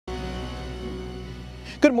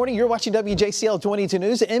Good morning. You're watching WJCL 22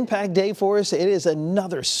 News. Impact day for us. It is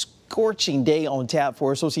another scorching day on tap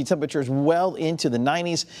for us. We'll see temperatures well into the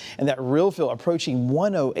 90s and that real feel approaching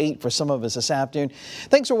 108 for some of us this afternoon.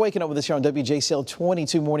 Thanks for waking up with us here on WJCL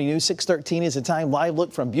 22 Morning News. 6:13 is the time. Live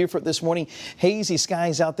look from Beaufort this morning. Hazy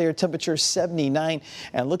skies out there. Temperature 79.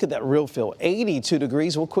 And look at that real feel. 82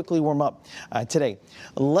 degrees. We'll quickly warm up today.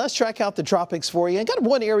 Let's track out the tropics for you. And got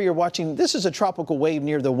one area you're watching. This is a tropical wave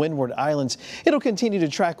near the Windward Islands. It'll continue to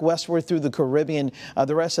track westward through the Caribbean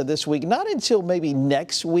the rest of this week. Not until maybe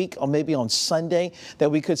next week or maybe on Sunday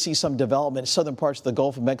that we could see some development in southern parts of the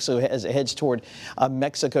Gulf of Mexico as it heads toward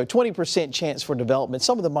Mexico. 20% chance for development.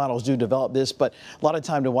 Some of the models do develop this, but a lot of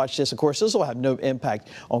time to watch this. Of course, this will have no impact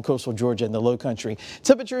on coastal Georgia and the low country.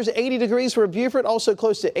 Temperatures 80 degrees for Beaufort, also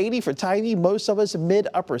close to 80 for Tybee. Most of us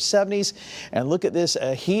mid-upper 70s. And look at this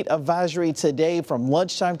heat advisory today from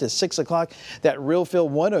lunchtime to 6 o'clock. That real feel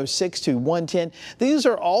 106 to 110. These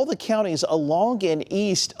are all the counties along and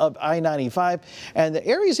east of I-95. And the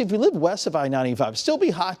areas, if you live west of I-95, still be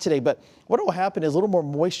hot today, but what will happen is a little more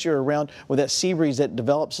moisture around with that sea breeze that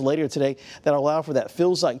develops later today that will allow for that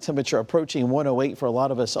feels like temperature approaching 108 for a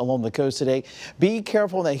lot of us along the coast today. Be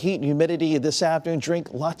careful in the heat and humidity this afternoon.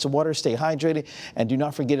 Drink lots of water, stay hydrated, and do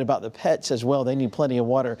not forget about the pets as well. They need plenty of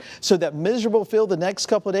water. So that miserable feel the next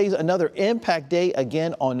couple of days, another impact day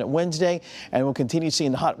again on Wednesday, and we'll continue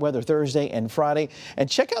seeing the hot weather Thursday and Friday. And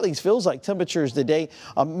check out these feels like temperatures today.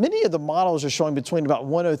 Many of the models are showing between about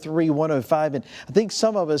 103, 105, and I think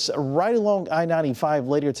some of us right along I-95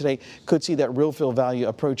 later today could see that real feel value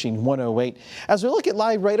approaching 108. As we look at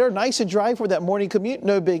live radar, nice and dry for that morning commute.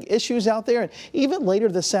 No big issues out there. And even later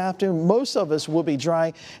this afternoon, most of us will be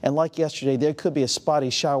dry. And like yesterday, there could be a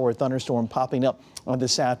spotty shower or thunderstorm popping up on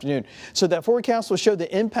this afternoon. So that forecast will show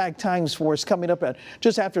the impact times for us coming up at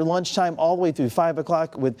just after lunchtime all the way through 5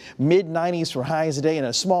 o'clock with mid-90s for highs today and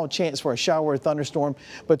a small chance for a shower or thunderstorm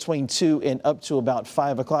between 2 and up to about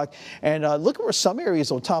 5 o'clock. And look where some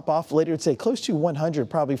areas will top off later today, close to 100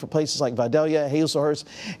 probably for places like Vidalia, Hazelhurst,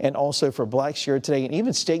 and also for Blackshear today, and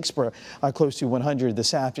even Statesboro close to 100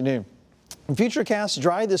 this afternoon. Futurecast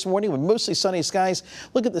dry this morning with mostly sunny skies.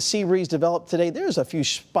 Look at the sea breeze develop today. There's a few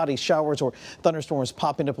spotty showers or thunderstorms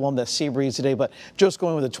popping up along that sea breeze today, but just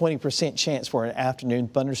going with a 20% chance for an afternoon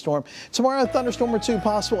thunderstorm. Tomorrow, a thunderstorm or two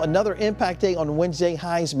possible. Another impact day on Wednesday,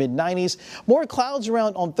 highs mid-90s. More clouds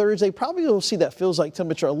around on Thursday. Probably we'll see that feels like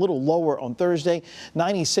temperature a little lower on Thursday,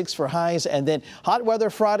 96 for highs, and then hot weather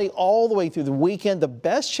Friday all the way through the weekend. The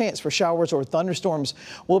best chance for showers or thunderstorms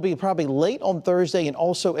will be probably late on Thursday and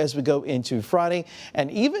also as we go into Friday, and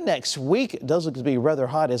even next week it does look to be rather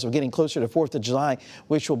hot as we're getting closer to 4th of July,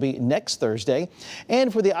 which will be next Thursday.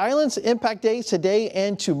 And for the islands, impact days today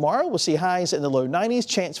and tomorrow, we'll see highs in the low 90s,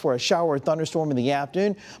 chance for a shower or thunderstorm in the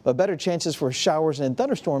afternoon, but better chances for showers and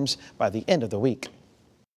thunderstorms by the end of the week.